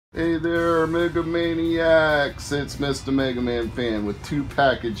Hey there, Mega Maniacs! It's Mr. Mega Man Fan with two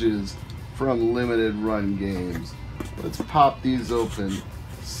packages from Limited Run Games. Let's pop these open,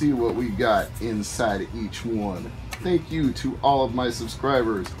 see what we got inside each one. Thank you to all of my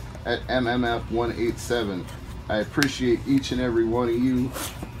subscribers at MMF187. I appreciate each and every one of you.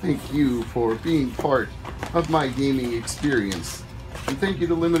 Thank you for being part of my gaming experience. And thank you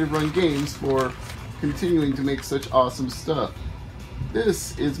to Limited Run Games for continuing to make such awesome stuff.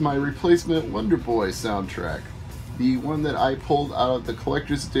 This is my replacement Wonder Boy soundtrack. The one that I pulled out of the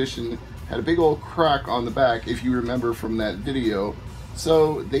collector's edition had a big old crack on the back, if you remember from that video.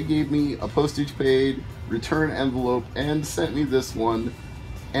 So they gave me a postage paid return envelope and sent me this one,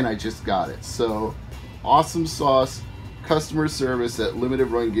 and I just got it. So awesome sauce. Customer service at Limited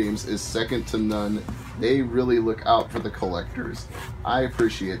Run Games is second to none. They really look out for the collectors. I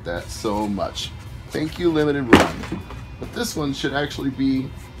appreciate that so much. Thank you, Limited Run. But this one should actually be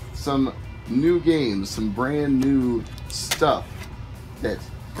some new games, some brand new stuff that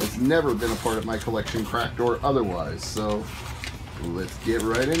has never been a part of my collection, cracked or otherwise. So let's get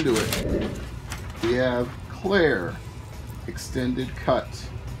right into it. We have Claire Extended Cut,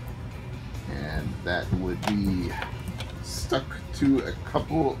 and that would be stuck to a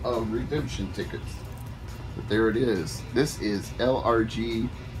couple of redemption tickets. But there it is. This is LRG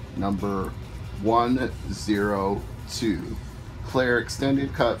number 102. Claire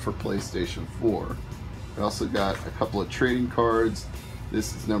Extended Cut for PlayStation 4. We also got a couple of trading cards.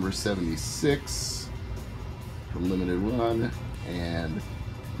 This is number 76 from Limited Run, and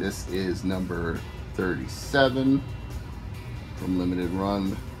this is number 37 from Limited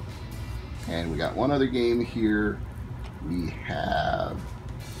Run. And we got one other game here. We have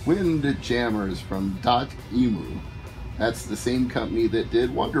Windjammers from .emu. That's the same company that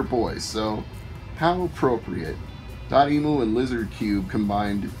did Wonder Boy, so how appropriate. .emu and Lizard Cube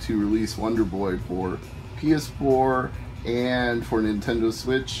combined to release Wonder Boy for PS4 and for Nintendo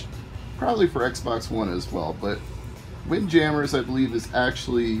Switch, probably for Xbox One as well. But Windjammers, I believe, is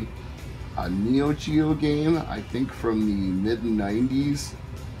actually a Neo Geo game, I think from the mid-90s,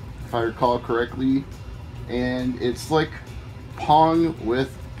 if I recall correctly. And it's like Pong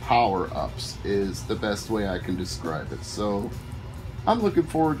with power-ups is the best way I can describe it. So I'm looking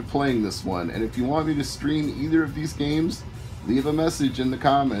forward to playing this one, and if you want me to stream either of these games, leave a message in the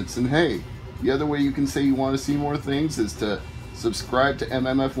comments. And hey, the other way you can say you want to see more things is to subscribe to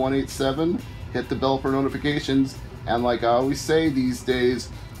MMF187, hit the bell for notifications, and like I always say these days,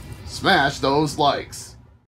 smash those likes!